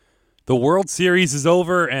The World Series is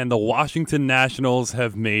over, and the Washington Nationals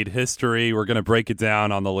have made history. We're going to break it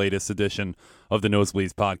down on the latest edition of the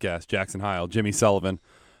Nosebleeds podcast. Jackson Heil, Jimmy Sullivan,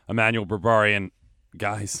 Emmanuel Barbarian.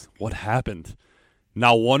 Guys, what happened?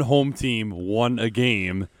 Now one home team won a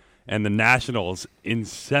game, and the Nationals in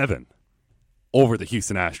 7 over the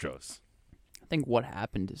Houston Astros. I think what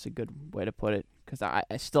happened is a good way to put it, because I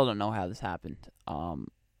still don't know how this happened.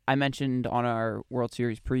 I mentioned on our World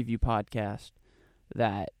Series preview podcast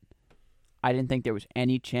that I didn't think there was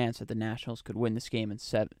any chance that the Nationals could win this game in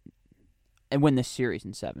 7 and win this series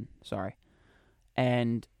in 7. Sorry,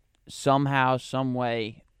 and somehow, some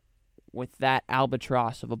way, with that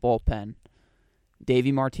albatross of a bullpen,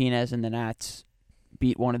 Davey Martinez and the Nats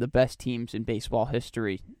beat one of the best teams in baseball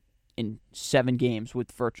history in 7 games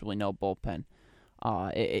with virtually no bullpen.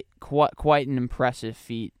 Quite an impressive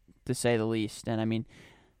feat, to say the least. And I mean,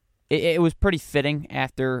 it was pretty fitting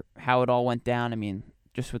after how it all went down. I mean,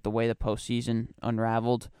 just with the way the postseason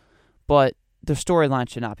unraveled. But the storyline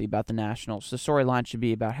should not be about the Nationals. The storyline should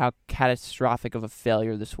be about how catastrophic of a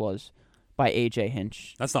failure this was by A.J.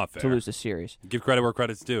 Hinch. That's not fair. To lose the series. Give credit where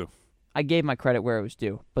credit's due. I gave my credit where it was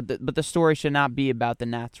due. But the story should not be about the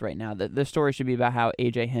Nats right now. The story should be about how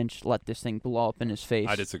A.J. Hinch let this thing blow up in his face.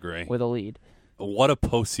 I disagree. With a lead. What a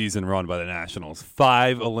postseason run by the Nationals.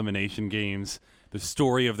 5 elimination games. The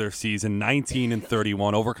story of their season,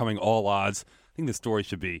 19-31, overcoming all odds. I think the story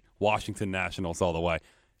should be Washington Nationals all the way.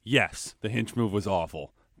 Yes, the Hinch move was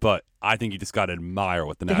awful, but I think you just got to admire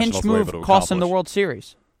what the Nationals were able to accomplish. The Hinch move cost them the World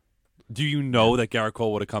Series. Do you know that Garrett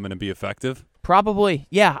Cole would have come in and be effective? Probably.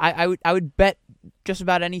 Yeah, I would bet just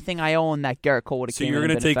about anything I own that Garrett Cole would have So came you're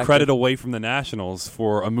going to take credit away from the Nationals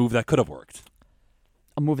for a move that could have worked?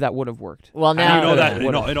 A move that would have worked. Well, now and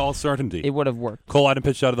you know that in all certainty. It would have worked. Cole hadn't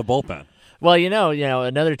pitched out of the bullpen. Well, you know,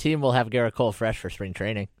 another team will have Garrett Cole fresh for spring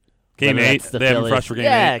training. Game 8. They have him fresh for Game 8.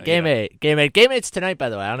 Yeah, Game 8. Game 8. Game 8's tonight, by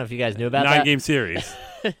the way. I don't know if you guys knew about that. 9-game series.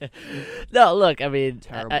 No, look, I mean,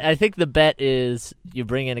 I think the bet is you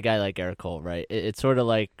bring in a guy like Garrett Cole, right? It's sort of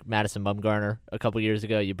like Madison Bumgarner a couple years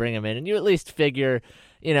ago. You bring him in, and you at least figure,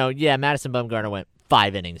 Madison Bumgarner went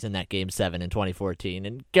 5 innings in that Game 7 in 2014,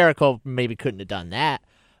 and Garrett Cole maybe couldn't have done that.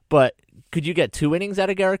 But could you get 2 innings out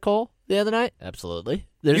of Garrett Cole the other night? Absolutely.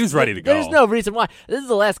 He was ready to go. There's no reason why. This is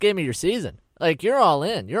the last game of your season. Like, you're all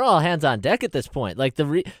in. You're all hands on deck at this point. Like,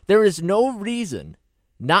 there is no reason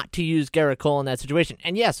not to use Garrett Cole in that situation.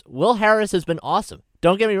 And yes, Will Harris has been awesome.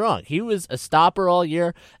 Don't get me wrong. He was a stopper all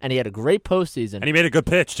year, and he had a great postseason. And he made a good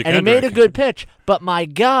pitch to Kendrick. And he made a good pitch. But my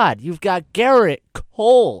God, you've got Garrett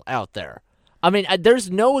Cole out there. I mean,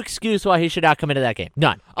 there's no excuse why he should not come into that game.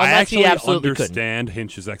 None. Unless he absolutely understand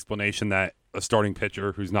Hinch's explanation that a starting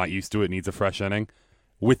pitcher who's not used to it needs a fresh inning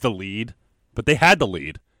with the lead. But they had the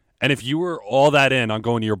lead. And if you were all that in on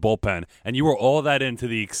going to your bullpen, and you were all that in to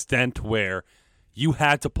the extent where you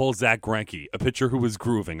had to pull Zach Greinke, a pitcher who was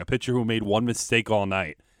grooving, a pitcher who made one mistake all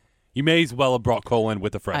night, you may as well have brought Cole in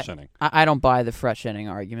with a fresh inning. I don't buy the fresh inning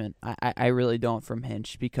argument. I really don't from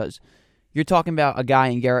Hinch, because you're talking about a guy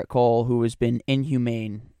in Garrett Cole who has been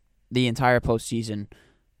inhumane the entire postseason.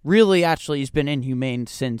 Really, actually, he's been inhumane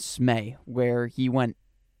since May, where he went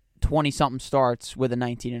 20-something starts with a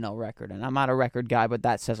 19-0 record. And I'm not a record guy, but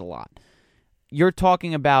that says a lot. You're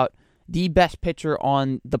talking about the best pitcher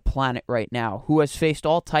on the planet right now, who has faced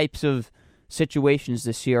all types of situations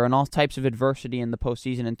this year and all types of adversity in the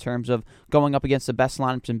postseason in terms of going up against the best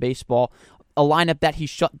lineups in baseball, a lineup that he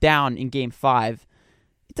shut down in Game 5.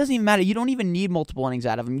 It doesn't even matter. You don't even need multiple innings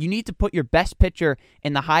out of him. You need to put your best pitcher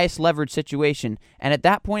in the highest leverage situation. And at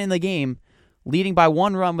that point in the game, leading by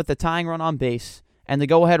 1 run with the tying run on base and the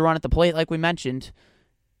go-ahead run at the plate, like we mentioned,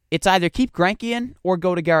 it's either keep Greinke in or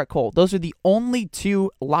go to Garrett Cole. Those are the only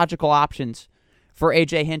 2 logical options for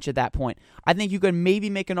A.J. Hinch at that point. I think you could maybe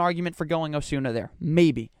make an argument for going Osuna there.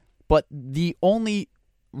 Maybe. But the only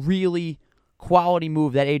really quality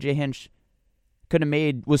move that A.J. Hinch could have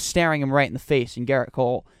made was staring him right in the face in Garrett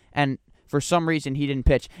Cole. And for some reason, he didn't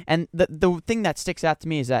pitch. And the thing that sticks out to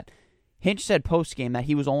me is that Hinch said post-game that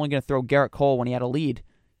he was only going to throw Garrett Cole when he had a lead.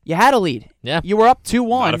 You had a lead. Yeah. You were up 2-1.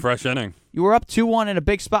 Not a fresh inning. You were up 2-1 in a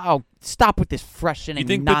big spot. Oh, stop with this fresh inning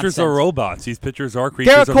nonsense. You think pitchers are robots? These pitchers are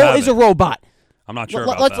creatures Garrett of Cole habit. is a robot. I'm not sure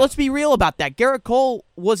about that. Let's be real about that. Garrett Cole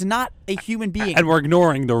was not a human being. And we're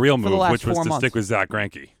ignoring the real move, which was 4 to months. stick with Zach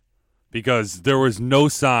Greinke. Because there was no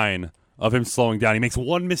sign of him slowing down. He makes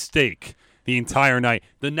one mistake the entire night.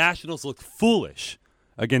 The Nationals looked foolish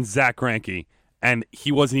against Zach Greinke, and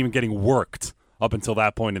he wasn't even getting worked up until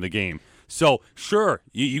that point in the game. So, sure,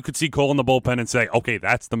 you could see Cole in the bullpen and say, okay,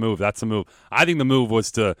 that's the move, that's the move. I think the move was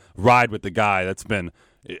to ride with the guy that's been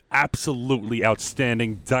absolutely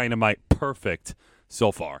outstanding, dynamite, perfect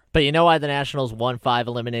so far. But you know why the Nationals won 5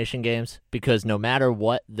 elimination games? Because no matter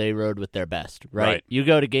what, they rode with their best, right? You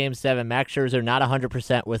go to Game 7, Max Scherzer not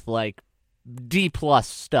 100% with like D-plus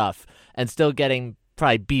stuff and still getting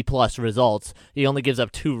probably B-plus results. He only gives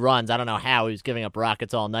up 2 runs. I don't know how. He was giving up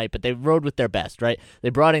rockets all night, but they rode with their best, right? They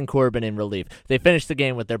brought in Corbin in relief. They finished the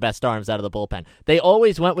game with their best arms out of the bullpen. They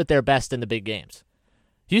always went with their best in the big games.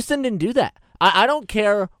 Houston didn't do that. I don't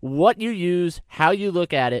care what you use, how you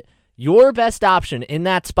look at it. Your best option in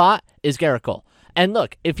that spot is Gerrit Cole. And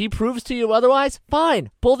look, if he proves to you otherwise,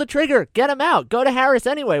 fine. Pull the trigger. Get him out. Go to Harris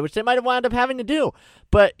anyway, which they might have wound up having to do.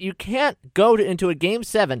 But you can't go into a Game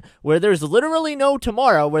 7 where there's literally no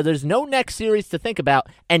tomorrow, where there's no next series to think about,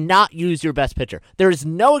 and not use your best pitcher. There is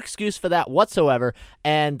no excuse for that whatsoever.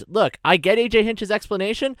 And look, I get A.J. Hinch's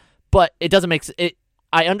explanation, but it doesn't make it.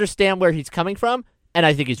 I understand where he's coming from, and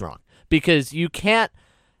I think he's wrong. Because you can't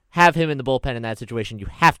have him in the bullpen in that situation. You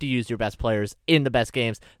have to use your best players in the best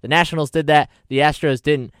games. The Nationals did that. The Astros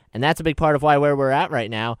didn't. And that's a big part of why where we're at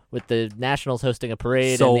right now, with the Nationals hosting a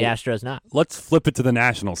parade and the Astros not. Let's flip it to the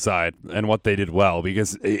National side and what they did well,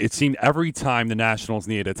 because it seemed every time the Nationals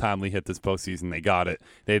needed a timely hit this postseason, they got it.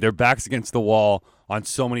 Their backs against the wall on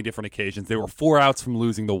so many different occasions. They were 4 outs from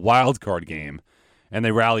losing the wild card game, and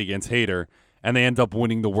they rally against Hader. And they end up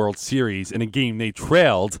winning the World Series in a game they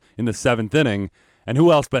trailed in the 7th inning. And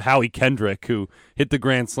who else but Howie Kendrick, who hit the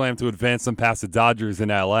grand slam to advance them past the Dodgers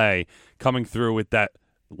in L.A., coming through with that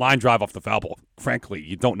line drive off the foul ball. Frankly,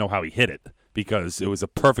 you don't know how he hit it, because it was a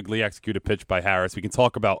perfectly executed pitch by Harris. We can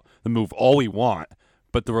talk about the move all we want,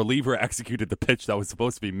 but the reliever executed the pitch that was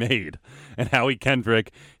supposed to be made. And Howie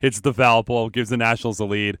Kendrick hits the foul ball, gives the Nationals the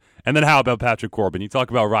lead. And then how about Patrick Corbin? You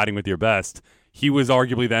talk about riding with your best. He was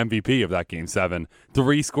arguably the MVP of that Game 7.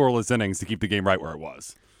 3 scoreless innings to keep the game right where it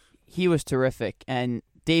was. He was terrific, and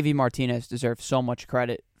Davey Martinez deserves so much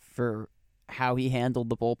credit for how he handled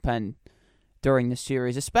the bullpen during the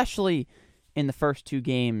series, especially in the first 2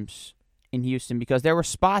 games in Houston, because there were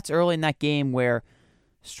spots early in that game where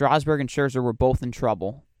Strasburg and Scherzer were both in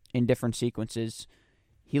trouble in different sequences.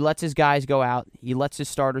 He lets his guys go out. He lets his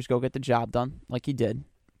starters go get the job done, like he did,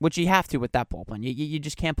 which you have to with that bullpen. You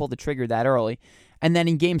just can't pull the trigger that early. And then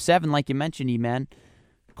in Game 7, like you mentioned, E-Man,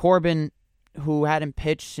 Corbin, who hadn't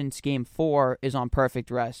pitched since Game 4, is on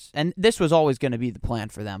perfect rest. And this was always going to be the plan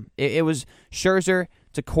for them. It was Scherzer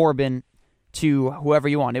to Corbin to whoever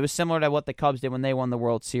you want. It was similar to what the Cubs did when they won the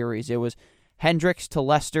World Series. It was Hendricks to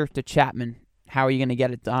Lester to Chapman. How are you going to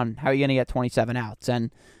get it done? How are you going to get 27 outs?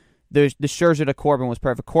 And the Scherzer to Corbin was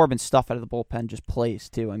perfect. Corbin's stuff out of the bullpen just plays,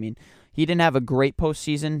 too. I mean, he didn't have a great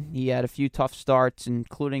postseason. He had a few tough starts,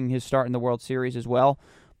 including his start in the World Series as well.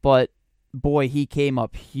 But, boy, he came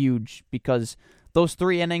up huge, because those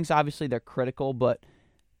 3 innings, obviously, they're critical. But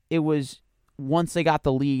it was, once they got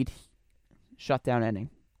the lead, shutdown inning.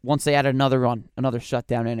 Once they added another run, another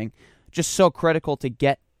shutdown inning. Just so critical to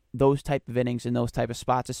get those type of innings in those type of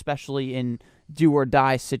spots, especially in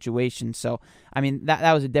do-or-die situations. So, I mean,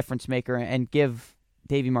 that was a difference maker, and give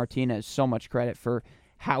Davey Martinez so much credit for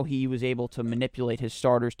how he was able to manipulate his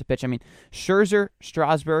starters to pitch. I mean, Scherzer,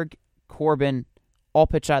 Strasburg, Corbin all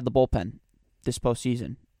pitched out of the bullpen this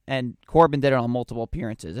postseason, and Corbin did it on multiple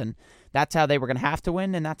appearances, and that's how they were going to have to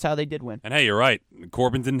win, and that's how they did win. And hey, you're right.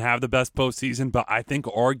 Corbin didn't have the best postseason, but I think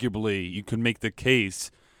arguably you could make the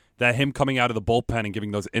case that him coming out of the bullpen and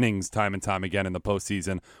giving those innings time and time again in the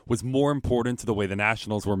postseason was more important to the way the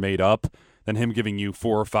Nationals were made up than him giving you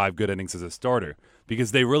 4 or 5 good innings as a starter,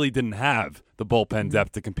 because they really didn't have the bullpen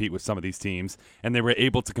depth to compete with some of these teams, and they were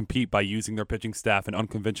able to compete by using their pitching staff in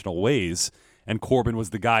unconventional ways, and Corbin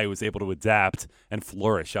was the guy who was able to adapt and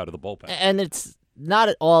flourish out of the bullpen. And it's not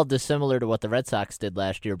at all dissimilar to what the Red Sox did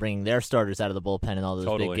last year, bringing their starters out of the bullpen in all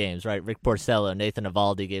those big games, right? Rick Porcello, Nathan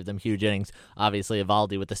Eovaldi gave them huge innings. Obviously,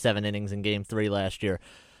 Eovaldi with the 7 innings in Game 3 last year.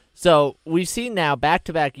 So we've seen now,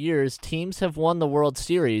 back-to-back years, teams have won the World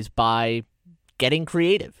Series by getting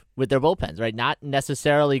creative with their bullpens, right? Not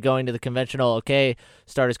necessarily going to the conventional, okay,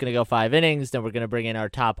 starter's going to go 5 innings, then we're going to bring in our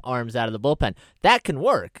top arms out of the bullpen. That can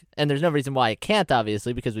work, and there's no reason why it can't,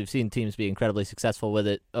 obviously, because we've seen teams be incredibly successful with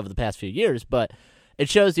it over the past few years, but it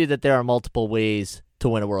shows you that there are multiple ways to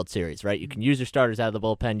win a World Series, right? You can use your starters out of the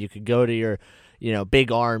bullpen. You could go to your,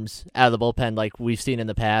 big arms out of the bullpen like we've seen in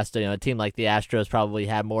the past. A team like the Astros probably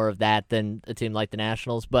had more of that than a team like the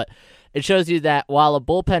Nationals. But it shows you that while a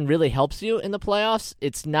bullpen really helps you in the playoffs,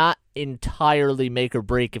 it's not entirely make or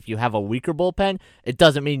break if you have a weaker bullpen. It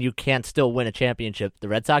doesn't mean you can't still win a championship. The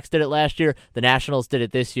Red Sox did it last year. The Nationals did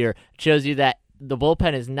it this year. It shows you that the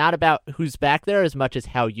bullpen is not about who's back there as much as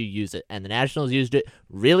how you use it. And the Nationals used it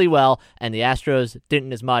really well, and the Astros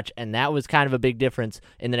didn't as much. And that was kind of a big difference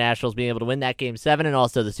in the Nationals being able to win that Game 7 and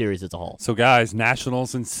also the series as a whole. So, guys,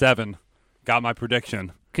 Nationals in 7. Got my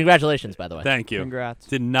prediction. Congratulations, by the way. Thank you. Congrats.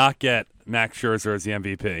 Did not get Max Scherzer as the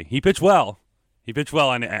MVP. He pitched well.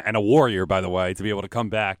 And a warrior, by the way, to be able to come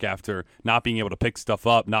back after not being able to pick stuff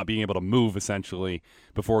up, not being able to move, essentially,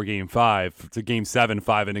 before Game 5 to Game 7,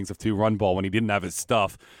 5 innings of 2-run ball when he didn't have his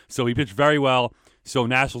stuff. So he pitched very well. So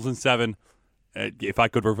Nationals in 7, if I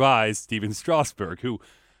could revise, Steven Strasburg, who,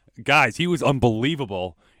 guys, he was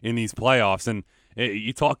unbelievable in these playoffs. And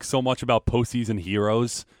you talk so much about postseason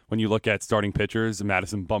heroes when you look at starting pitchers,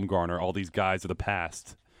 Madison Bumgarner, all these guys of the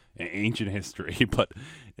past. Ancient history, but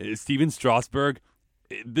Steven Strasburg,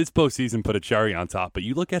 this postseason put a cherry on top. But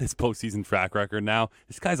you look at his postseason track record now,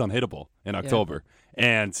 this guy's unhittable in October.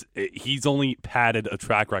 Yeah. And he's only padded a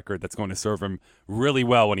track record that's going to serve him really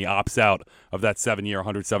well when he opts out of that 7-year,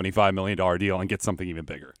 $175 million deal and gets something even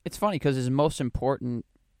bigger. It's funny because his most important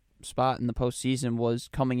spot in the postseason was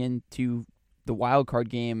coming into the wild card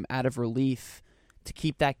game out of relief to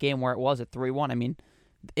keep that game where it was at 3-1. I mean,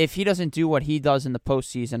 if he doesn't do what he does in the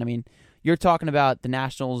postseason, I mean, you're talking about the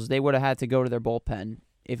Nationals, they would have had to go to their bullpen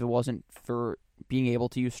if it wasn't for being able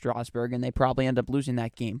to use Strasburg, and they probably end up losing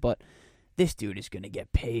that game. But this dude is going to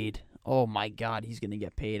get paid. Oh, my God, he's going to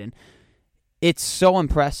get paid. And it's so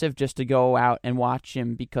impressive just to go out and watch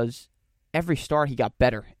him because every start he got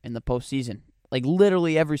better in the postseason. Like,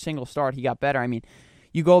 literally every single start he got better. I mean,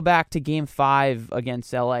 you go back to Game 5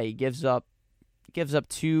 against L.A., he gives up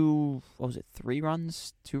 2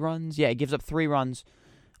 runs? 2 runs? Yeah, he gives up 3 runs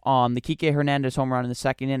on the Kike Hernandez home run in the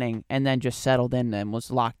second inning and then just settled in and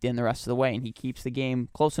was locked in the rest of the way. And he keeps the game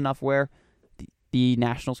close enough where the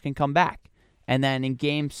Nationals can come back. And then in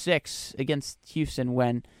Game 6 against Houston,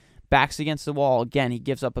 when back's against the wall, again, he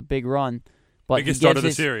gives up a big run. But biggest start of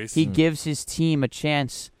the series. He gives his team a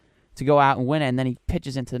chance to go out and win it, and then he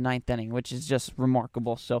pitches into the 9th inning, which is just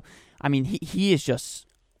remarkable. So, I mean, he is just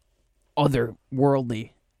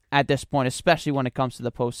otherworldly at this point, especially when it comes to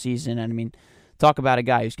the postseason. And I mean, talk about a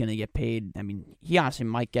guy who's going to get paid. I mean, he honestly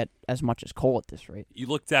might get as much as Cole at this rate. You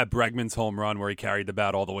looked at Bregman's home run where he carried the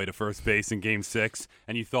bat all the way to first base in Game 6,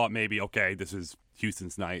 and you thought maybe, okay, this is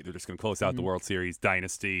Houston's night. They're just going to close out the World Series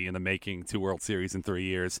dynasty in the making, 2 World Series in 3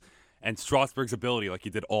 years. And Strasburg's ability, like he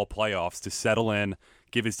did all playoffs, to settle in,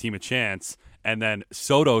 give his team a chance, and then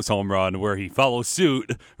Soto's home run where he follows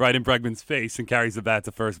suit right in Bregman's face and carries the bat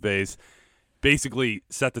to first base, basically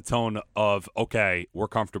set the tone of, okay, we're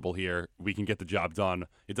comfortable here. We can get the job done.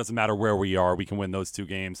 It doesn't matter where we are. We can win those 2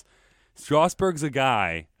 games. Strasburg's a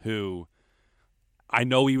guy who I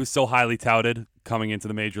know he was so highly touted coming into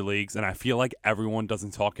the major leagues, and I feel like everyone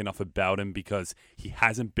doesn't talk enough about him because he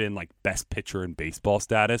hasn't been like best pitcher in baseball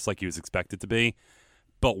status like he was expected to be.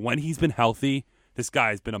 But when he's been healthy, this guy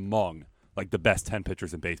has been among like the best 10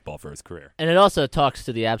 pitchers in baseball for his career. And it also talks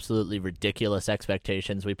to the absolutely ridiculous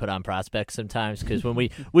expectations we put on prospects sometimes, because when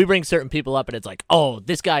we bring certain people up and it's like, oh,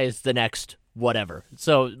 this guy is the next whatever.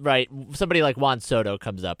 So, right, somebody like Juan Soto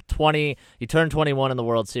comes up, he turned 21 in the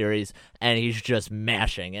World Series, and he's just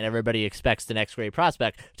mashing, and everybody expects the next great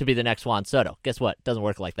prospect to be the next Juan Soto. Guess what? It doesn't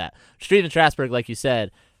work like that. Steven Strasburg, like you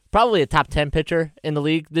said, probably a top 10 pitcher in the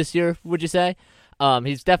league this year, would you say?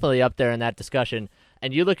 He's definitely up there in that discussion.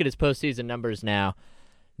 And you look at his postseason numbers now: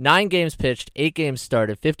 9 games pitched, 8 games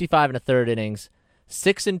started, 55 1/3 innings,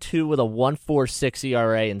 6-2 with a 1.46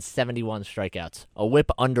 ERA and 71 strikeouts, a WHIP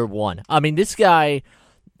under 1. I mean, this guy,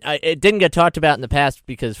 it didn't get talked about in the past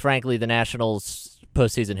because, frankly, the Nationals'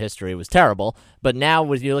 postseason history was terrible. But now,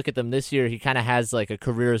 when you look at them this year, he kind of has like a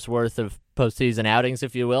career's worth of postseason outings,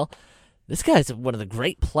 if you will. This guy's one of the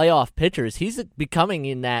great playoff pitchers. He's becoming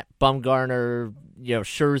in that Bumgarner,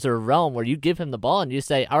 Scherzer realm where you give him the ball and you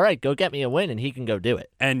say, all right, go get me a win, and he can go do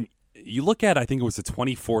it. And you look at, I think it was the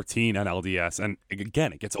 2014 NLDS, and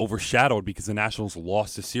again, it gets overshadowed because the Nationals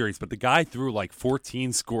lost the series, but the guy threw like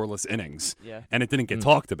 14 scoreless innings, and it didn't get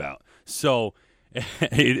talked about. So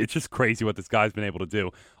it's just crazy what this guy's been able to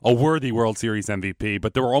do. A worthy World Series MVP,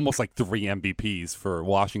 but there were almost like 3 MVPs for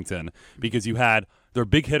Washington because you had their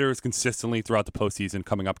big hitters consistently throughout the postseason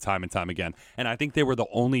coming up time and time again. And I think they were the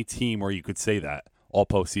only team where you could say that all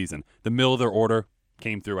postseason. The middle of their order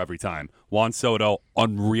came through every time. Juan Soto,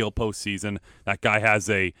 unreal postseason. That guy has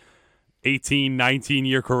a 18,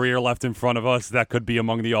 19-year career left in front of us that could be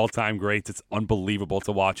among the all-time greats. It's unbelievable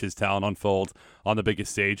to watch his talent unfold on the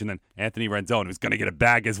biggest stage. And then Anthony Rendon, who's going to get a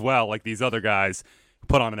bag as well, like these other guys,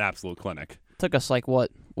 put on an absolute clinic. Took us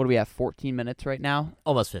what do we have, 14 minutes right now?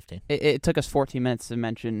 Almost 15. It took us 14 minutes to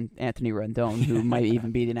mention Anthony Rendon, who might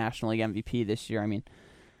even be the National League MVP this year. I mean,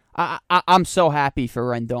 I'm so happy for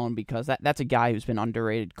Rendon because that's a guy who's been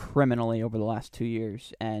underrated criminally over the last 2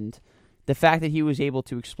 years. And the fact that he was able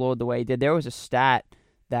to explode the way he did, there was a stat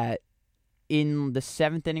that in the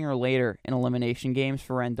 7th inning or later in elimination games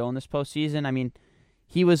for Rendon this postseason, I mean,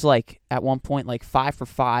 he was like at one point like 5 for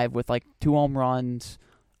 5 with like 2 home runs,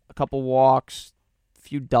 a couple walks, a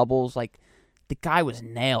few doubles. Like the guy was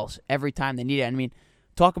nails every time they needed it. I mean,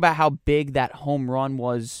 talk about how big that home run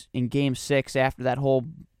was in Game 6 after that whole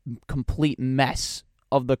complete mess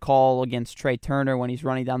of the call against Trey Turner when he's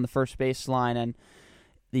running down the first baseline and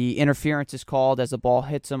the interference is called as the ball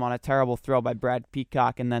hits him on a terrible throw by Brad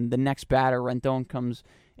Peacock, and then the next batter, Rendon, comes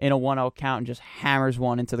in a 1-0 count and just hammers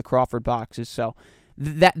one into the Crawford boxes. So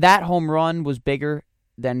that home run was bigger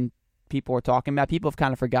than people were talking about. People have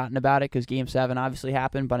kind of forgotten about it because Game 7 obviously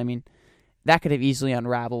happened, but I mean, that could have easily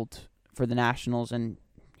unraveled for the Nationals, and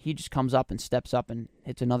he just comes up and steps up and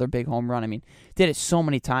hits another big home run. I mean, did it so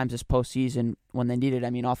many times this postseason when they needed it. I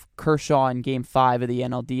mean, off Kershaw in Game 5 of the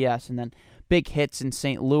NLDS, and then big hits in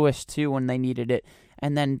St. Louis, too, when they needed it.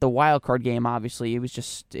 And then the wild card game, obviously, it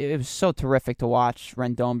was so terrific to watch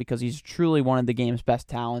Rendon because he's truly one of the game's best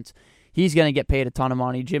talents. He's going to get paid a ton of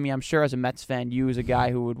money. Jimmy, I'm sure as a Mets fan, you as a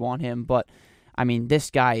guy who would want him, but I mean, this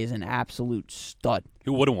guy is an absolute stud.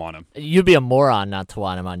 Who wouldn't want him? You'd be a moron not to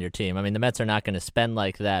want him on your team. I mean, the Mets are not going to spend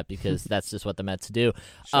like that because that's just what the Mets do.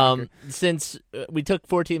 Since we took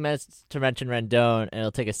 14 minutes to mention Rendon, and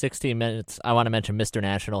it'll take us 16 minutes, I want to mention Mr.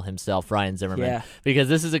 National himself, Ryan Zimmerman. Yeah. Because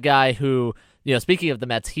this is a guy who, speaking of the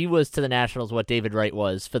Mets, he was to the Nationals what David Wright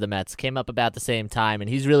was for the Mets, came up about the same time, and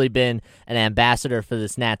he's really been an ambassador for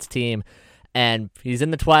this Nats team. And he's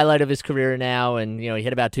in the twilight of his career now, and he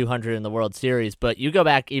hit about 200 in the World Series. But you go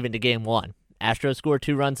back even to Game 1. Astros scored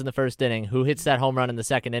 2 runs in the first inning. Who hits that home run in the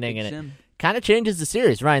second inning? And it kind of changes the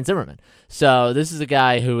series, Ryan Zimmerman. So this is a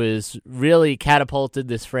guy who has really catapulted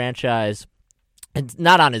this franchise, and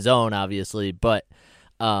not on his own, obviously, but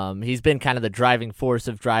he's been kind of the driving force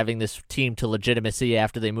of driving this team to legitimacy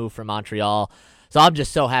after they moved from Montreal. So I'm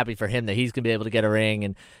just so happy for him that he's going to be able to get a ring,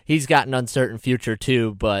 and he's got an uncertain future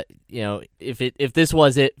too. But, if this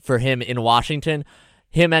was it for him in Washington,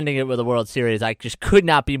 him ending it with a World Series, I just could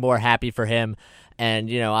not be more happy for him.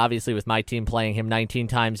 And, obviously with my team playing him 19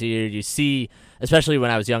 times a year, you see, especially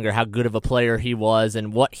when I was younger, how good of a player he was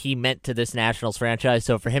and what he meant to this Nationals franchise.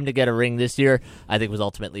 So for him to get a ring this year, I think was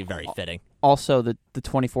ultimately very fitting. Also, the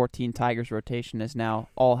 2014 Tigers rotation is now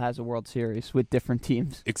all has a World Series with different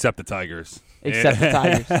teams. Except the Tigers. Except the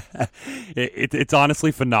Tigers. It's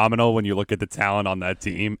honestly phenomenal when you look at the talent on that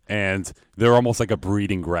team, and they're almost like a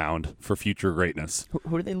breeding ground for future greatness.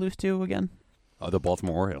 Who did they lose to again? The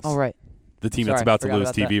Baltimore Orioles. Oh, right. The team Sorry, that's about to lose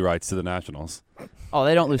about TV that. rights to the Nationals. Oh,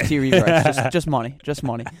 they don't lose TV rights. Just money. Just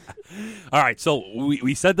money. All right, so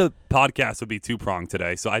we said the podcast would be two-pronged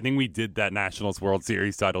today, so I think we did that Nationals World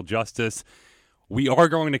Series title justice. We are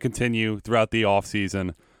going to continue throughout the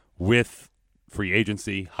offseason with free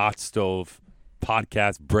agency, hot stove,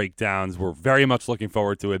 podcast breakdowns. We're very much looking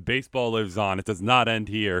forward to it. Baseball lives on. It does not end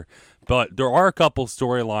here. But there are a couple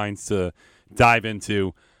storylines to dive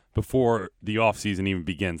into before the offseason even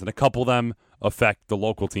begins. And a couple of them affect the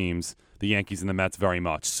local teams, the Yankees and the Mets, very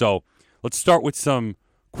much. So let's start with some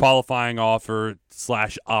qualifying offer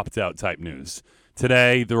 / opt-out type news.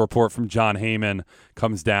 Today, the report from John Heyman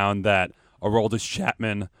comes down that Aroldis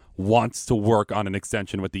Chapman wants to work on an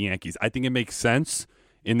extension with the Yankees. I think it makes sense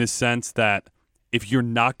in the sense that if you're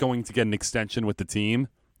not going to get an extension with the team,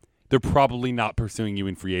 they're probably not pursuing you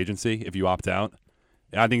in free agency if you opt out.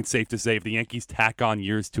 I think it's safe to say if the Yankees tack on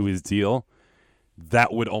years to his deal,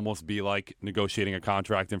 that would almost be like negotiating a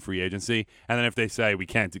contract in free agency. And then if they say we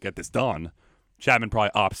can't get this done, Chapman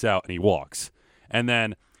probably opts out and he walks. And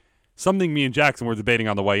then something me and Jackson were debating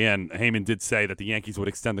on the way in, Heyman did say that the Yankees would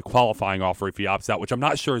extend the qualifying offer if he opts out, which I'm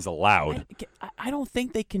not sure is allowed. I don't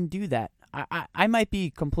think they can do that. I might be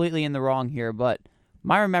completely in the wrong here, but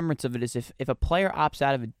my remembrance of it is if a player opts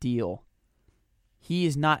out of a deal, he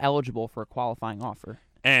is not eligible for a qualifying offer.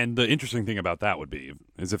 And the interesting thing about that would be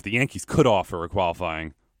is if the Yankees could offer a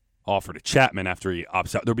qualifying offer to Chapman after he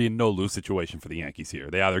opts out, there'd be a no-lose situation for the Yankees here.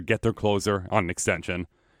 They either get their closer on an extension,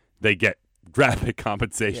 they get draft pick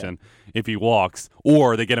compensation if he walks,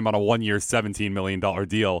 or they get him on a 1-year, $17 million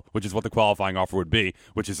deal, which is what the qualifying offer would be,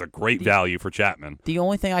 which is a great value for Chapman. The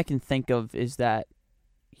only thing I can think of is that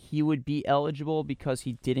he would be eligible because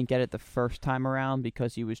he didn't get it the first time around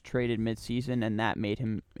because he was traded midseason, and that made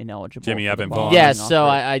him ineligible. Jimmy for the Evan qualifying Yeah, Vaughn. so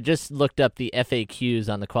offer. I just looked up the FAQs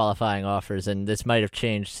on the qualifying offers, and this might have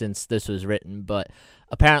changed since this was written, but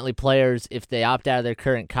apparently players, if they opt out of their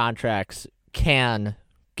current contracts, can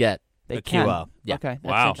get They a can. QO. Yeah. Okay,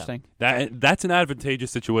 that's Wow. interesting. That's an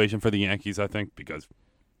advantageous situation for the Yankees, I think, because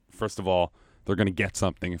first of all, they're going to get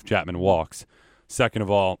something if Chapman walks. Second of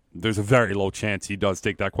all, there's a very low chance he does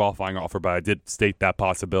take that qualifying offer, but I did state that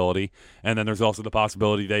possibility. And then there's also the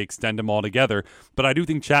possibility they extend him altogether. But I do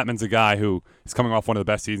think Chapman's a guy who is coming off one of the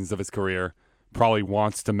best seasons of his career, probably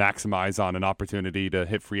wants to maximize on an opportunity to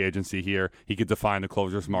hit free agency here. He could define the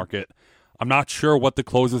closers market. I'm not sure what the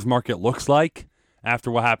closers market looks like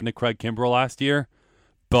after what happened to Craig Kimbrell last year,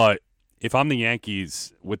 but if I'm the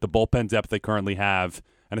Yankees, with the bullpen depth they currently have,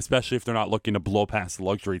 and especially if they're not looking to blow past the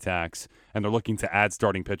luxury tax and they're looking to add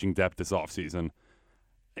starting pitching depth this offseason,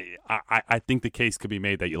 I think the case could be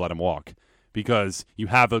made that you let him walk because you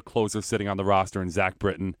have a closer sitting on the roster in Zach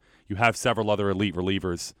Britton. You have several other elite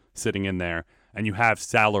relievers sitting in there, and you have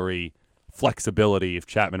salary flexibility if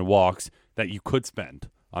Chapman walks that you could spend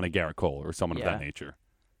on a Garrett Cole or someone of that nature.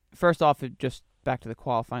 First off, just back to the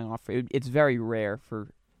qualifying offer, it's very rare for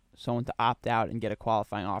someone to opt out and get a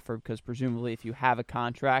qualifying offer because presumably if you have a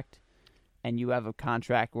contract and you have a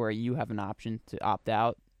contract where you have an option to opt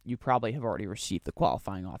out, you probably have already received the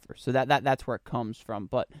qualifying offer. So that's where it comes from.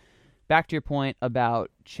 But back to your point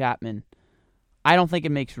about Chapman, I don't think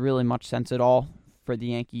it makes really much sense at all for the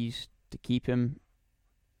Yankees to keep him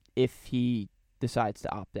if he decides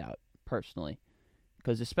to opt out, personally.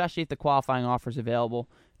 Because especially if the qualifying offer is available,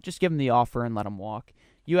 just give him the offer and let him walk.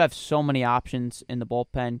 You have so many options in the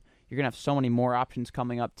bullpen. You're going to have so many more options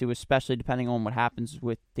coming up, too, especially depending on what happens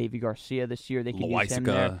with Davy Garcia this year. They could use him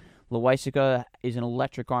there. Loaisiga is an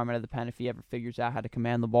electric arm out of the pen if he ever figures out how to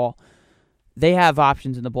command the ball. They have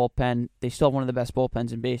options in the bullpen. They still have one of the best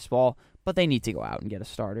bullpens in baseball, but they need to go out and get a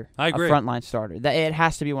starter. I agree. A frontline starter. It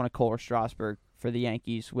has to be one of Cole or Strasburg for the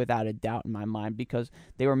Yankees, without a doubt in my mind, because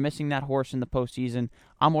they were missing that horse in the postseason.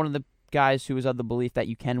 I'm one of the guys who is of the belief that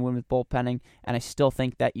you can win with bullpenning, and I still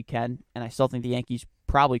think that you can, and I still think the Yankees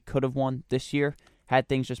probably could have won this year had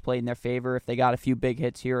things just played in their favor if they got a few big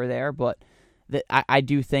hits here or there, but I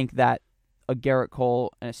do think that a Garrett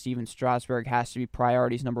Cole and a Steven Strasburg has to be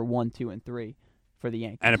priorities number 1, 2, and 3 for the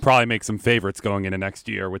Yankees. And it probably makes them favorites going into next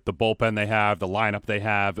year with the bullpen they have, the lineup they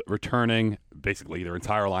have, returning, basically their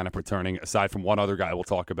entire lineup returning, aside from one other guy we'll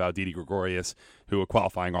talk about, Didi Gregorius, who a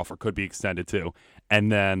qualifying offer could be extended to.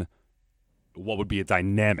 And then what would be a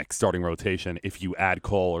dynamic starting rotation if you add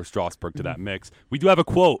Cole or Strasburg to that mix. We do have a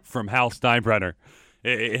quote from Hal Steinbrenner.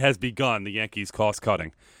 It has begun, the Yankees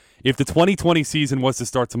cost-cutting. If the 2020 season was to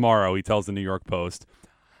start tomorrow, he tells the New York Post,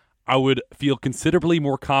 I would feel considerably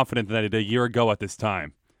more confident than I did a year ago at this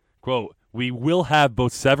time. Quote, we will have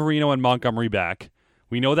both Severino and Montgomery back.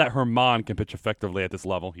 We know that Herman can pitch effectively at this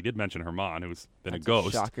level. He did mention Herman, who's been That's a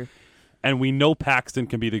ghost. Shocker. And we know Paxton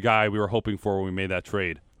can be the guy we were hoping for when we made that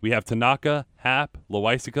trade. We have Tanaka, Happ,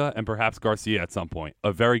 Loaisiga, and perhaps Garcia at some point.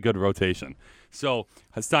 A very good rotation. So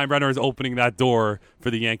Steinbrenner is opening that door for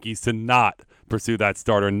the Yankees to not pursue that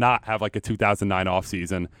starter, not have like a 2009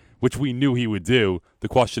 offseason, which we knew he would do. The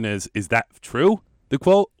question is that true, the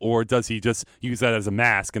quote, or does he just use that as a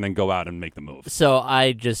mask and then go out and make the move? So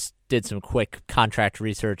I just did some quick contract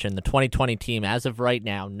research, and the 2020 team, as of right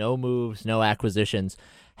now, no moves, no acquisitions,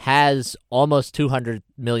 has almost $200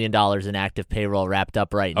 million in active payroll wrapped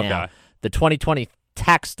up right now. Okay. The 2020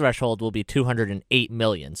 tax threshold will be $208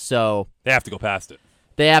 million. So They have to go past it.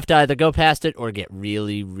 they have to either go past it or get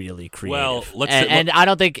really, really creative. Well, and I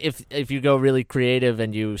don't think if you go really creative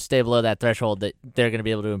and you stay below that threshold that they're going to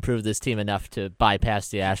be able to improve this team enough to bypass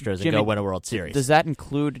the Astros and Jimmy, go win a World Series. Does that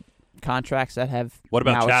include contracts that have What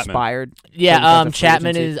about now Chapman? expired? Yeah, because of free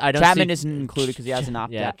Chapman agency? is. I don't. Chapman see, isn't included because he hasn't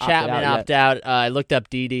opted out. Chapman opted opt out. I looked up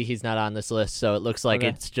Didi. He's not on this list, so it looks like Okay.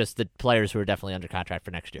 it's just the players who are definitely under contract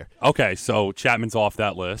for next year. Okay, so Chapman's off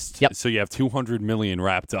that list. Yet. So you have $200 million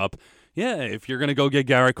wrapped up. Yeah, if you're going to go get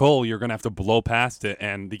Garrett Cole, you're going to have to blow past it.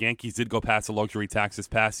 And the Yankees did go past the luxury tax this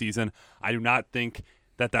past season. I do not think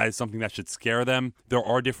that is something that should scare them. There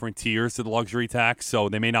are different tiers to the luxury tax, so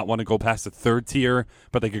they may not want to go past the third tier,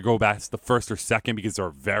 but they could go past the first or second because there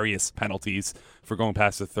are various penalties for going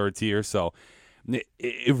past the third tier. So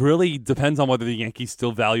it really depends on whether the Yankees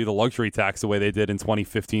still value the luxury tax the way they did in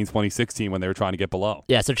 2015, 2016 when they were trying to get below.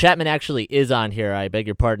 Yeah, so Chapman actually is on here. I beg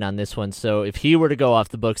your pardon on this one. So if he were to go off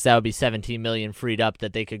the books, that would be $17 million freed up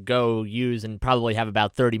that they could go use and probably have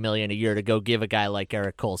about $30 million a year to go give a guy like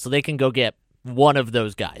Garrett Cole. So they can go get one of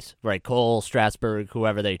those guys, right? Cole, Strasburg,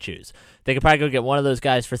 whoever they choose. They could probably go get one of those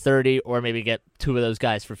guys for 30 or maybe get two of those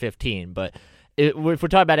guys for 15. But if we're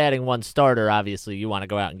talking about adding one starter, obviously you want to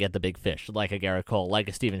go out and get the big fish, like a Garrett Cole, like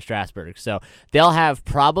a Steven Strasburg. So they'll have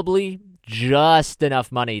probably just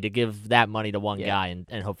enough money to give that money to one guy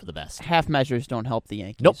and hope for the best. Half measures don't help the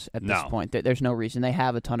Yankees at this point. There's no reason. They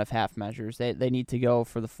have a ton of half measures. They need to go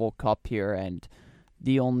for the full cup here, and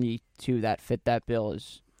the only two that fit that bill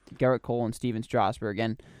is Garrett Cole and Steven Strasburg.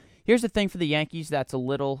 And here's the thing for the Yankees that's a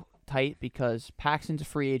little tight because Paxton's a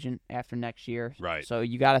free agent after next year. Right. So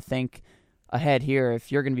you got to think ahead here.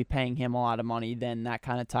 If you're going to be paying him a lot of money, then that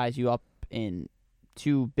kind of ties you up in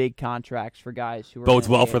two big contracts for guys who are bodes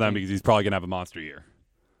well for them because he's probably going to have a monster year.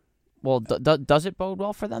 Well, does it bode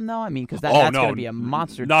well for them, though? I mean, because that's going to be a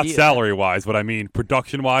monster not deal. Salary-wise, but I mean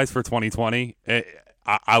production-wise for 2020,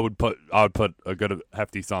 I would put a good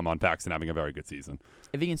hefty sum on Paxton having a very good season.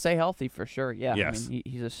 If he can stay healthy, for sure, yeah. Yes. I mean,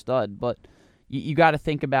 he's a stud, but you got to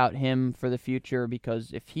think about him for the future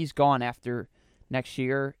because if he's gone after next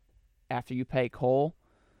year, after you pay Cole,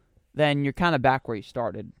 then you're kind of back where you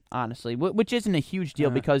started, honestly, which isn't a huge deal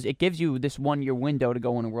because it gives you this 1 year window to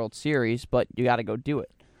go in a World Series, but you got to go do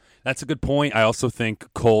it. That's a good point. I also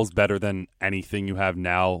think Cole's better than anything you have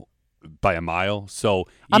now by a mile. So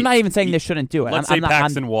I'm not even saying they shouldn't do it. Let's say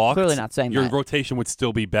Paxton walked. Clearly not saying your that. rotation would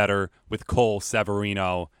still be better with Cole,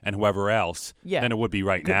 Severino, and whoever else than it would be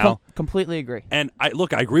right now. Completely agree. And I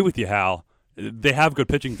agree with you, Hal. They have good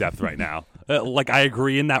pitching depth right now. I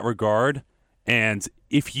agree in that regard. And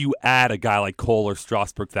if you add a guy like Cole or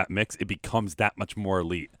Strasburg to that mix, it becomes that much more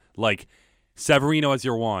elite. Like Severino as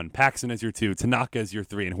your 1, Paxton as your 2, Tanaka as your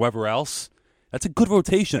 3, and whoever else, that's a good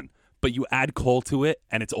rotation. But you add Cole to it,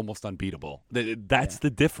 and it's almost unbeatable. That's the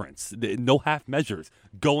difference. No half measures.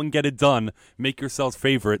 Go and get it done. Make yourselves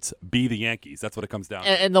favorites. Be the Yankees. That's what it comes down to.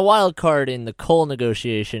 And the wild card in the Cole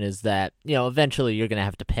negotiation is that, eventually you're going to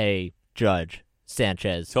have to pay Judge,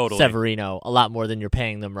 Sanchez, Severino a lot more than you're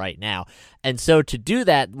paying them right now. And so to do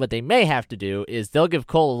that, what they may have to do is they'll give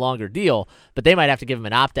Cole a longer deal, but they might have to give him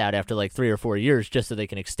an opt-out after like 3 or 4 years just so they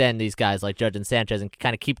can extend these guys like Judge and Sanchez and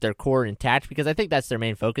kind of keep their core intact because I think that's their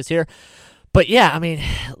main focus here. But yeah, I mean,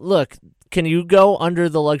 look, can you go under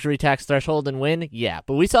the luxury tax threshold and win? Yeah,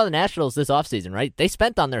 but we saw the Nationals this offseason, right? They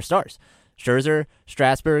spent on their stars. Scherzer,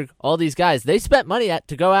 Strasburg, all these guys, they spent money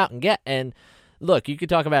to go out and get. And look, you could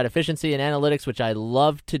talk about efficiency and analytics, which I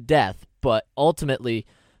love to death, but ultimately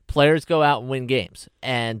players go out and win games.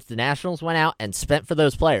 And the Nationals went out and spent for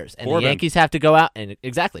those players. And Corbin. The Yankees have to go out and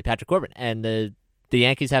exactly, Patrick Corbin. And the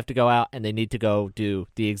Yankees have to go out and they need to go do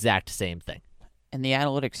the exact same thing. And the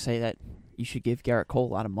analytics say that you should give Garrett Cole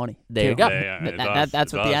a lot of money. There you go.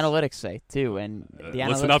 That's what the analytics say, too. And the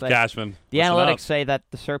listen up, Cashman. The analytics say that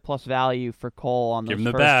the surplus value for Cole on those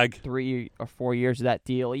first 3 or 4 years of that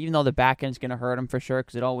deal, even though the back end's going to hurt him for sure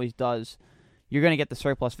because it always does, you're going to get the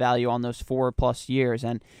surplus value on those 4+ years.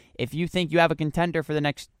 And if you think you have a contender for the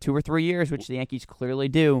next 2 or 3 years, which the Yankees clearly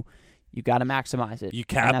do, you got to maximize it. You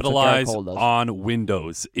capitalize on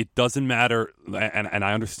windows. It doesn't matter, and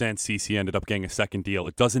I understand CC ended up getting a second deal.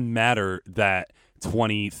 It doesn't matter that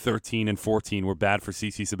 2013 and 14 were bad for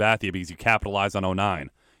CC Sabathia because you capitalize on 09.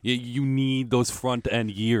 You need those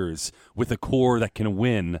front-end years with a core that can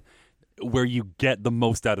win where you get the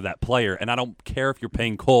most out of that player. And I don't care if you're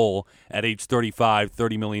paying Cole at age 35,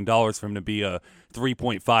 $30 million for him to be a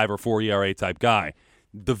 3.5 or 4 ERA type guy.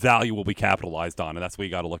 The value will be capitalized on, and that's what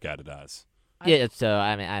you got to look at it as. Yeah, so,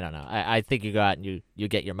 I mean, I don't know. I think you go out and you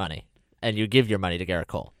get your money, and you give your money to Garrett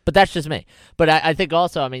Cole. But that's just me. But I think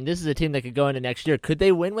also, I mean, this is a team that could go into next year. Could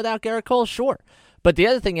they win without Garrett Cole? Sure. But the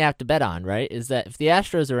other thing you have to bet on, right, is that if the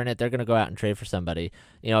Astros are in it, they're going to go out and trade for somebody.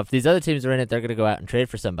 If these other teams are in it, they're going to go out and trade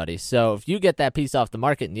for somebody. So if you get that piece off the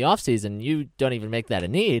market in the offseason, you don't even make that a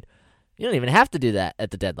need. You don't even have to do that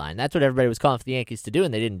at the deadline. That's what everybody was calling for the Yankees to do,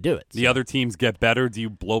 and they didn't do it. So. The other teams get better. Do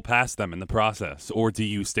you blow past them in the process? Or do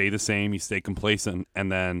you stay the same, you stay complacent,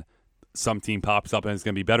 and then some team pops up and it's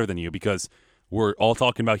going to be better than you? Because we're all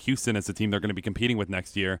talking about Houston as the team they're going to be competing with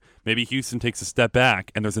next year. Maybe Houston takes a step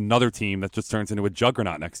back, and there's another team that just turns into a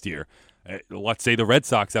juggernaut next year. Let's say the Red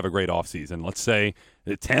Sox have a great offseason. Let's say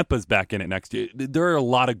Tampa's back in it next year. There are a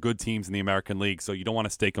lot of good teams in the American League, so you don't want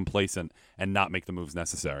to stay complacent and not make the moves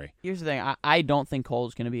necessary. Here's the thing. I don't think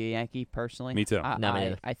Cole's going to be a Yankee, personally. Me too.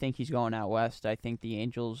 I think he's going out west. I think the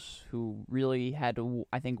Angels, who really had,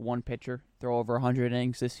 one pitcher throw over 100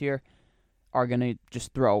 innings this year, are going to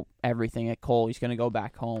just throw everything at Cole. He's going to go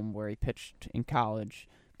back home where he pitched in college,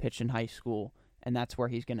 pitched in high school, and that's where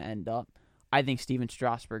he's going to end up. I think Steven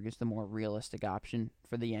Strasburg is the more realistic option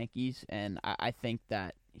for the Yankees, and I think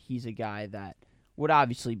that he's a guy that would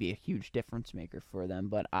obviously be a huge difference maker for them.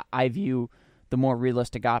 But I view the more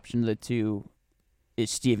realistic option of the two is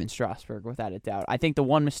Steven Strasburg, without a doubt. I think the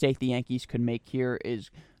one mistake the Yankees could make here is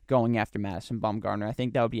going after Madison Bumgarner. I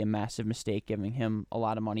think that would be a massive mistake, giving him a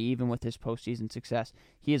lot of money. Even with his postseason success,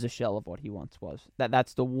 he is a shell of what he once was.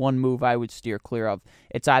 That's the one move I would steer clear of.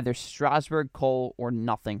 It's either Strasburg, Cole, or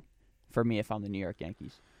nothing for me if I'm the New York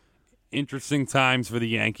Yankees. Interesting times for the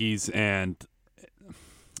Yankees, and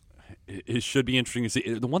it should be interesting to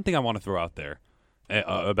see. The one thing I want to throw out there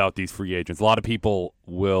about these free agents, a lot of people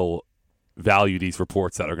will value these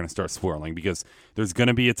reports that are going to start swirling because there's going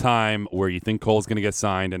to be a time where you think Cole's going to get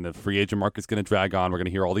signed and the free agent market's going to drag on. We're going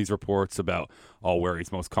to hear all these reports about where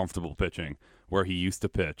he's most comfortable pitching, where he used to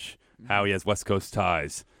pitch, how he has West Coast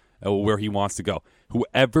ties, where he wants to go.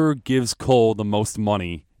 Whoever gives Cole the most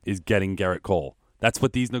money is getting Gerrit Cole. That's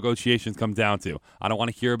what these negotiations come down to. I don't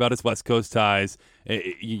want to hear about his West Coast ties.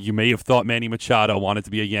 You may have thought Manny Machado wanted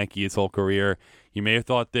to be a Yankee his whole career. You may have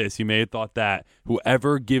thought this. You may have thought that.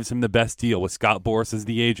 Whoever gives him the best deal with Scott Boras as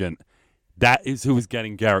the agent, that is who is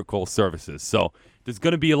getting Gerrit Cole's services. So there's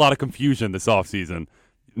going to be a lot of confusion this offseason.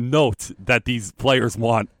 Note that these players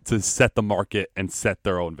want to set the market and set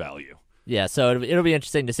their own value. Yeah, so it'll be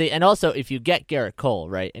interesting to see. And also, if you get Gerrit Cole,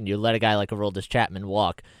 right, and you let a guy like Aroldis Chapman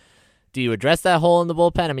walk, do you address that hole in the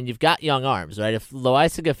bullpen? I mean, you've got young arms, right? If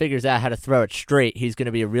Loaisiga figures out how to throw it straight, he's going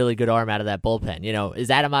to be a really good arm out of that bullpen. You know,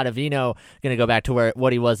 is Adam Ottavino going to go back to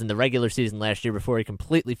what he was in the regular season last year before he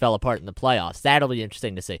completely fell apart in the playoffs? That'll be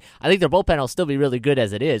interesting to see. I think their bullpen will still be really good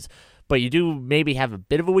as it is, but you do maybe have a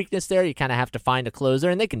bit of a weakness there. You kind of have to find a closer,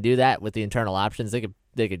 and they can do that with the internal options. They could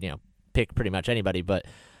pick pretty much anybody, but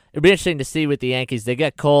it'll be interesting to see with the Yankees. They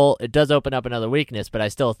get Cole. It does open up another weakness, but I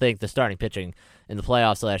still think the starting pitching in the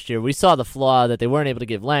playoffs last year, we saw the flaw that they weren't able to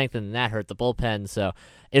give length, and that hurt the bullpen. So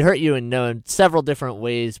it hurt you in several different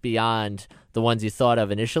ways beyond the ones you thought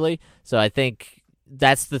of initially. So I think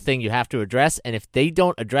that's the thing you have to address. And if they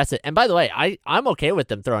don't address it, and by the way, I'm okay with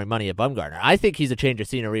them throwing money at Bumgarner. I think he's a change of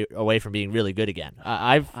scenery away from being really good again.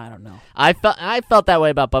 I don't know. I felt that way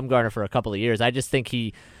about Bumgarner for a couple of years. I just think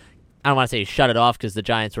I don't want to say he shut it off because the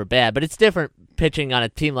Giants were bad, but it's different pitching on a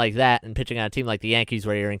team like that and pitching on a team like the Yankees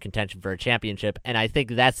where you're in contention for a championship. And I think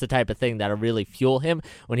that's the type of thing that'll really fuel him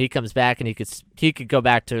when he comes back, and he could go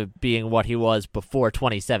back to being what he was before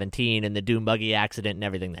 2017 and the dune buggy accident and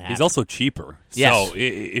everything that happened. He's also cheaper. Yes. So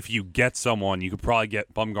if you get someone, you could probably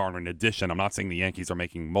get Bumgarner in addition. I'm not saying the Yankees are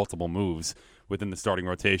making multiple moves within the starting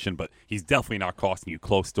rotation, but he's definitely not costing you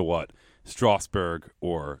close to what Strasburg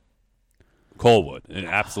or Cole would.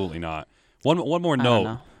 Absolutely not. One more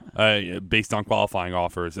note based on qualifying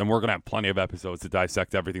offers, and we're going to have plenty of episodes to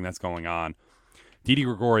dissect everything that's going on. Didi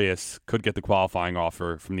Gregorius could get the qualifying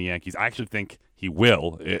offer from the Yankees. I actually think he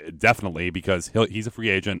will, definitely, because he's a free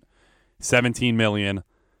agent. $17 million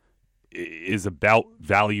is about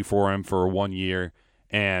value for him for 1 year,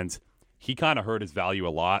 and he kind of hurt his value a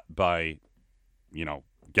lot by,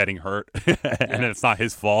 getting hurt, and it's not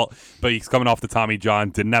his fault. But he's coming off the Tommy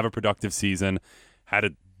John, didn't have a productive season, had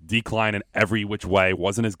a decline in every which way,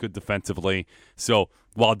 wasn't as good defensively. So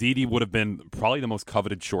while Didi would have been probably the most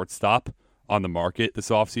coveted shortstop on the market this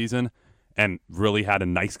offseason and really had a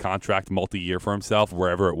nice contract multi-year for himself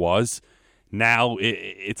wherever it was, now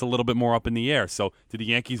it's a little bit more up in the air. So do the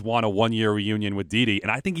Yankees want a 1-year reunion with Didi? And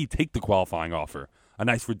I think he'd take the qualifying offer. A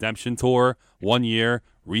nice redemption tour, 1 year,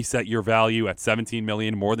 reset your value at $17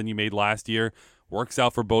 million, more than you made last year. Works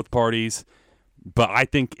out for both parties. But I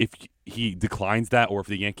think if he declines that, or if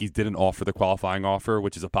the Yankees didn't offer the qualifying offer,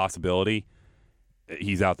 which is a possibility,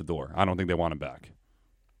 he's out the door. I don't think they want him back.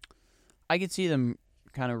 I could see them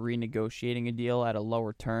kind of renegotiating a deal at a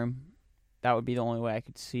lower term. That would be the only way I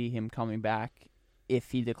could see him coming back if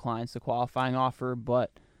he declines the qualifying offer.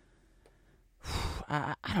 But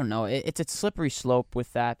I don't know. It's a slippery slope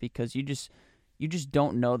with that because you just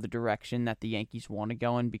don't know the direction that the Yankees want to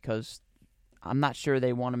go in, because I'm not sure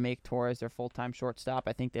they want to make Torres their full-time shortstop.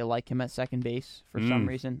 I think they like him at second base for some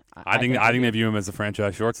reason. I think they view him as a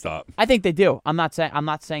franchise shortstop. I think they do. I'm not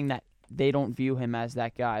saying that they don't view him as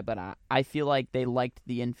that guy, but I feel like they liked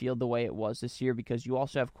the infield the way it was this year, because you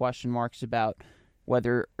also have question marks about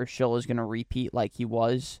whether Urshela is going to repeat like he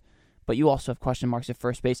was, but you also have question marks at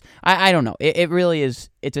first base. I don't know. It really is.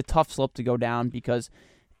 It's a tough slope to go down, because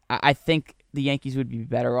I think the Yankees would be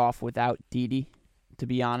better off without Didi, to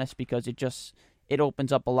be honest, because it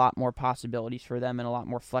opens up a lot more possibilities for them and a lot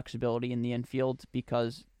more flexibility in the infield,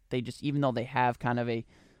 because they just, even though they have kind of a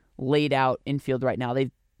laid out infield right now,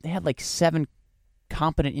 they had like 7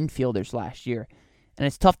 competent infielders last year, and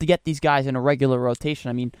it's tough to get these guys in a regular rotation.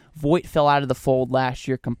 I mean, Voit fell out of the fold last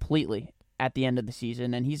year completely at the end of the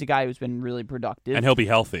season, and he's a guy who's been really productive. And he'll be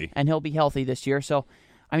healthy. This year. So,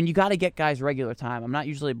 I mean, you got to get guys regular time. I'm not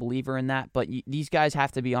usually a believer in that, but these guys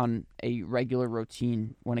have to be on a regular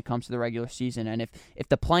routine when it comes to the regular season. And if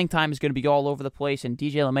the playing time is going to be all over the place and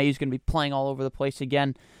DJ LeMahieu is going to be playing all over the place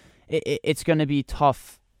again, it's going to be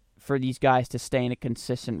tough for these guys to stay in a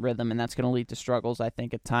consistent rhythm, and that's going to lead to struggles, I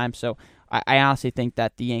think, at times. So I honestly think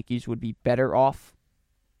that the Yankees would be better off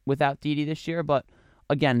without Didi this year, but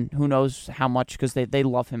again, who knows how much, because they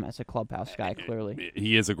love him as a clubhouse guy, clearly.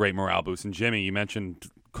 He is a great morale boost. And Jimmy, you mentioned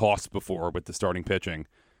costs before with the starting pitching.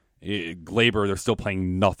 Gleyber, they're still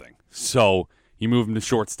playing nothing. So you move him to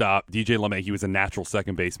shortstop. DJ LeMahieu was a natural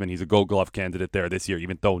second baseman. He's a Gold Glove candidate there this year,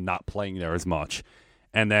 even though not playing there as much.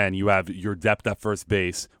 And then you have your depth at first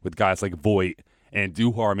base with guys like Voit, and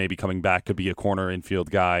Duhar maybe coming back, could be a corner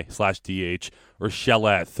infield guy / DH, or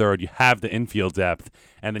Shella at third. You have the infield depth,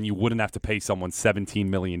 and then you wouldn't have to pay someone $17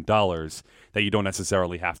 million that you don't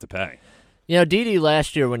necessarily have to pay. You know, Didi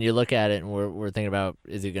last year, when you look at it, and we're thinking about,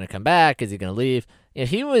 is he going to come back? Is he going to leave? You know,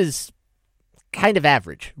 he was kind of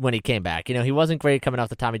average when he came back. You know, he wasn't great coming off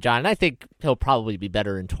the Tommy John, and I think he'll probably be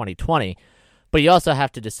better in 2020. But you also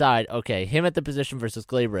have to decide, okay, him at the position versus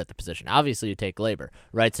Gleyber at the position. Obviously, you take Gleyber,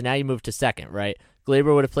 right? So now you move to second, right?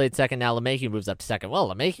 Gleyber would have played second. Now LeMahieu moves up to second. Well,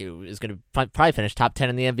 LeMahieu is going to probably finish top 10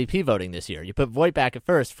 in the MVP voting this year. You put Voit back at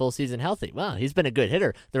first, full season healthy. Well, he's been a good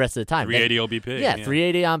hitter the rest of the time. 380 OBP. Yeah,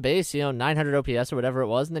 380 on base, 900 OPS or whatever it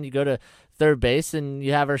was. And then you go to third base and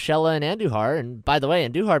you have Urshela and Andujar. And by the way,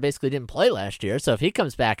 Andujar basically didn't play last year. So if he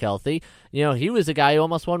comes back healthy, he was a guy who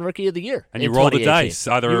almost won Rookie of the Year. And you roll the dice.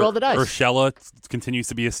 Either you roll the dice. Urshela continues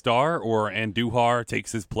to be a star, or Andujar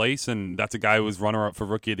takes his place, and that's a guy who was runner-up for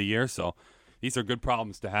Rookie of the Year. So these are good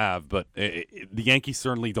problems to have, but the Yankees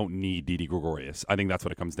certainly don't need Didi Gregorius. I think that's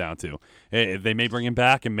what it comes down to. They may bring him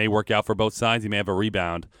back and may work out for both sides. He may have a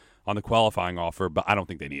rebound on the qualifying offer, but I don't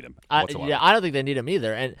think they need him whatsoever. I don't think they need him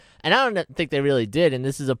either, and I don't think they really did. And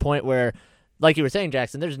this is a point where, like you were saying,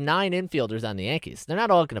 Jackson, there's 9 infielders on the Yankees. They're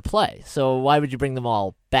not all going to play, so why would you bring them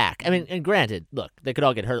all back? I mean, and granted, look, they could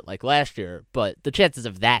all get hurt like last year, but the chances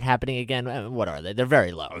of that happening again, what are they? They're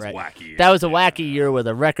very low, right? Wacky. That was a wacky year with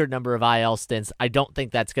a record number of IL stints. I don't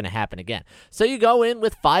think that's going to happen again. So you go in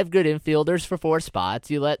with 5 good infielders for 4 spots.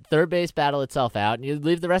 You let third base battle itself out, and you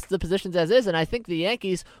leave the rest of the positions as is. And I think the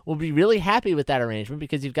Yankees will be really happy with that arrangement,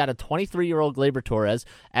 because you've got a 23-year-old Gleyber Torres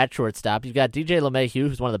at shortstop. You've got DJ LeMahieu,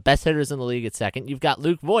 who's one of the best hitters in the league, at second. You've got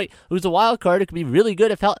Luke Voit, who's a wild card who could be really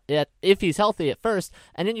good if he's healthy at first.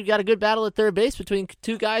 And then you've got a good battle at third base between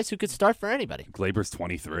 2 guys who could start for anybody. Gleyber's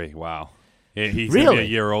 23. Wow. He's really? Going to be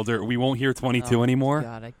a year older. We won't hear 22 anymore.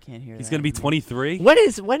 God, I can't hear He's that. going to be 23. When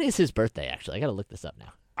is his birthday, actually? I got to look this up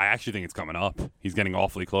now. I actually think it's coming up. He's getting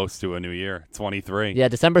awfully close to a new year. 23. Yeah,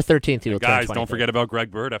 December 13th he will turn 23. Guys, don't forget about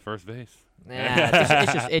Greg Bird at first base.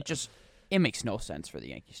 It makes no sense for the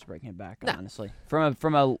Yankees to bring him back, honestly.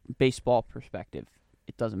 From a baseball perspective,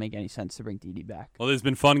 it doesn't make any sense to bring Didi back. Well, this has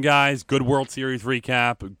been fun, guys. Good World Series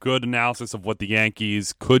recap, good analysis of what the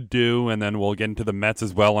Yankees could do, and then we'll get into the Mets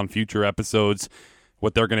as well on future episodes,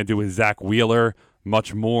 what they're going to do with Zach Wheeler,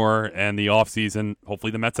 much more, and the offseason.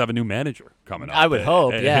 Hopefully the Mets have a new manager coming up. I would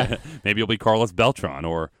hope, yeah. Maybe it'll be Carlos Beltran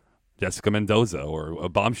or Jessica Mendoza or a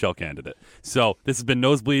bombshell candidate. So this has been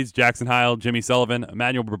Nosebleeds, Jackson Heil, Jimmy Sullivan,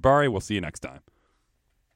 Emmanuel Berbari. We'll see you next time.